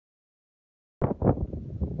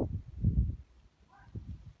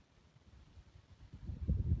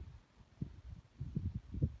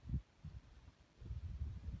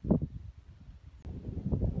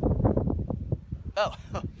Oh,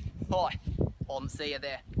 hi. I didn't see you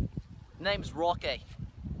there. Name's Rocky,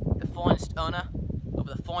 the finest owner of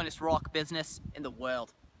the finest rock business in the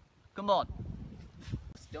world. Come on.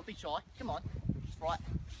 Don't be shy. Come on. That's right.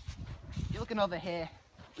 You're looking over here.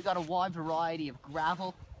 We got a wide variety of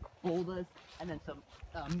gravel, boulders, and then some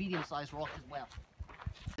medium-sized rocks as well.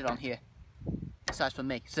 Sit on here. Besides for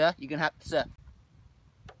me. Sir, you're gonna have to, sir.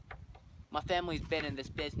 My family's been in this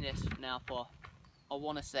business now for, I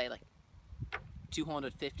want to say, like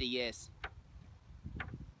 250 years.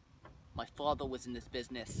 My father was in this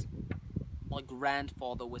business. My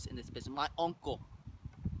grandfather was in this business. My uncle.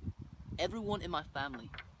 Everyone in my family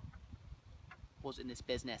was in this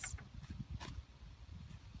business.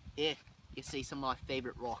 Here, you see some of my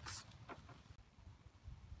favorite rocks.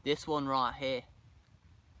 This one right here.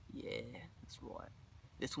 Yeah, that's right.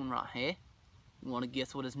 This one right here. You want to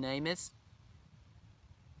guess what his name is?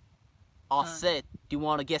 I said, do you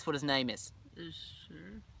want to guess what his name is?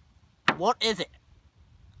 Sure. What is it?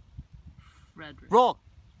 Frederick. Wrong.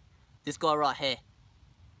 This guy right here.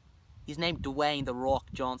 He's named Dwayne The Rock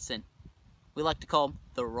Johnson. We like to call him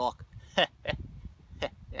The Rock.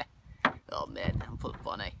 Oh man, I'm full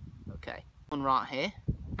funny. Okay. One right here.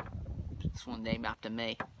 This one named after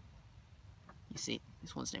me. You see,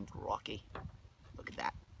 this one's named Rocky. Look at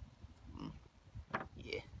that.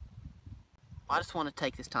 Yeah. I just want to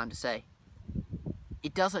take this time to say,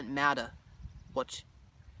 it doesn't matter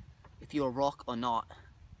if you're a rock or not.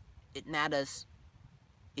 It matters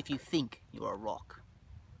if you think you're a rock.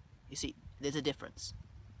 You see, there's a difference.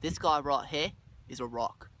 This guy right here is a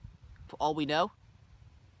rock. For all we know,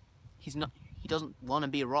 he doesn't want to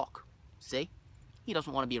be a rock. See? He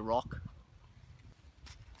doesn't want to be a rock.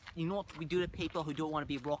 You know what we do to people who don't want to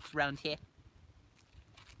be rocks around here?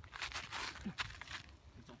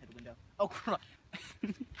 Don't hit the window. Oh, crap.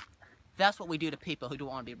 That's what we do to people who don't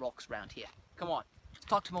want to be rocks around here. Come on, let's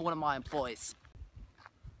talk to one of my employees.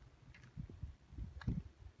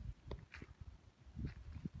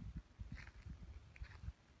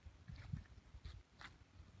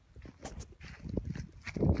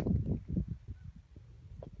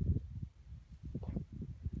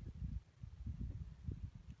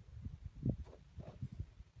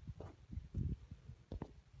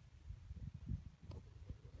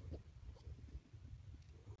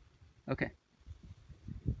 Okay.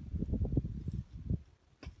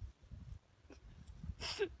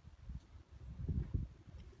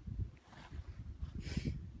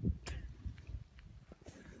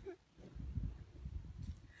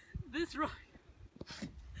 This rock.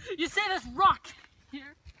 You say this rock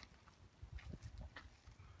here?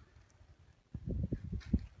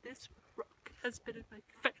 This rock has been in my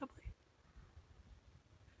family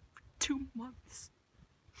for 2 months.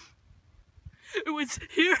 It was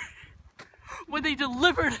here when they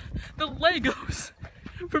delivered the Legos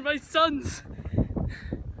for my son's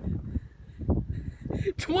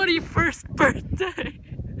 21st birthday.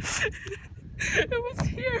 It was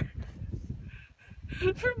here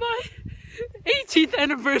for my 18th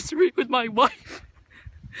anniversary with my wife.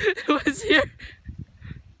 It was here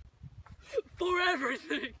for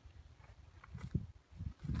everything.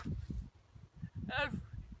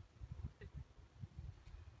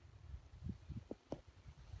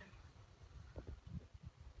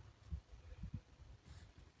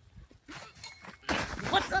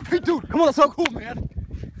 What's up? Hey dude, come on, that's not cool, man.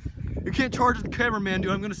 You can't charge the cameraman,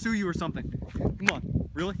 dude. I'm gonna sue you or something. Come on,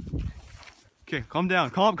 really? Okay, calm down,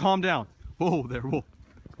 calm down. Whoa there, whoa.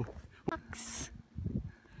 That's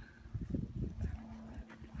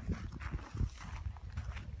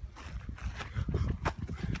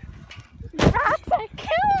a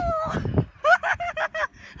kill!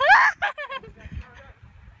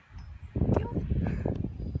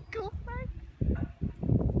 Go back.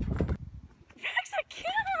 That's a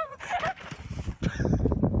kill!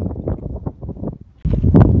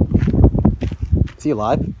 Is he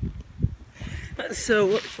alive? So,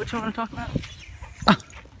 what you want to talk about?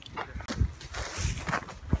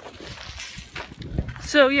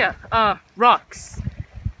 So yeah, rocks.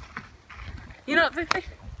 You know,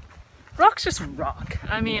 rocks just rock.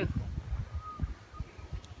 I mean,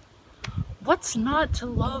 what's not to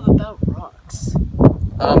love about rocks?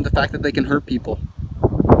 The fact that they can hurt people.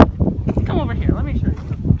 Come over here, let me show you.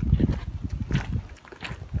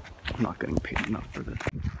 I'm not getting paid enough for this.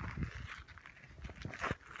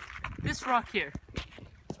 This rock here,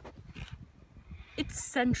 it's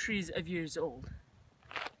centuries of years old.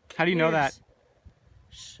 How do you know that?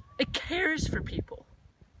 It cares for people.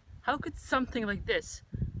 How could something like this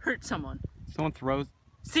hurt someone? Someone throws.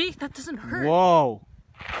 See, that doesn't hurt. Whoa.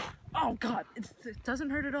 Oh God, it doesn't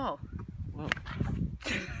hurt at all. Whoa.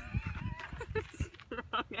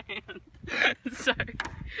 Sorry.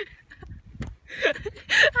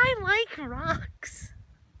 I like rocks.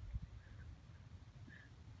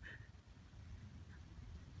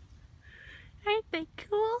 Aren't they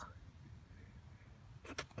cool?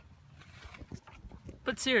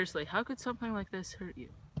 But seriously, how could something like this hurt you?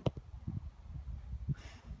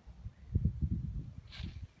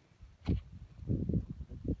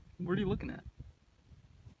 What are you looking at?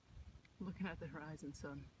 Looking at the horizon,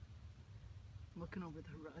 son. Looking over the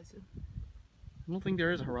horizon. I don't think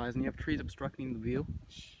there is a horizon. You have trees obstructing the view.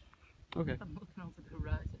 Okay. I'm looking over the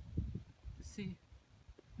horizon to see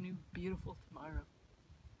a new beautiful tomorrow.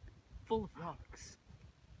 Full of rocks.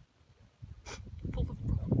 Full of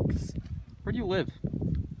rocks. Where do you live?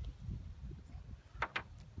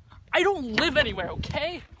 I don't live anywhere,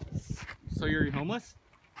 okay? So you're homeless?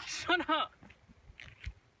 Shut up.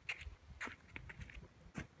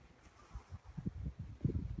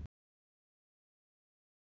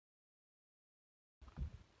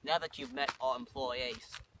 Now that you've met our employees,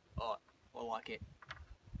 or like it,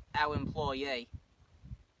 our employee,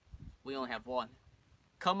 we only have one.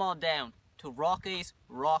 Come on down to Rocky's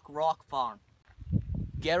Rock Farm.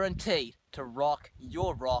 Guaranteed to rock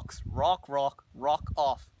your rocks. Rock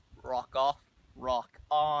off, rock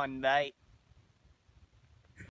on, mate.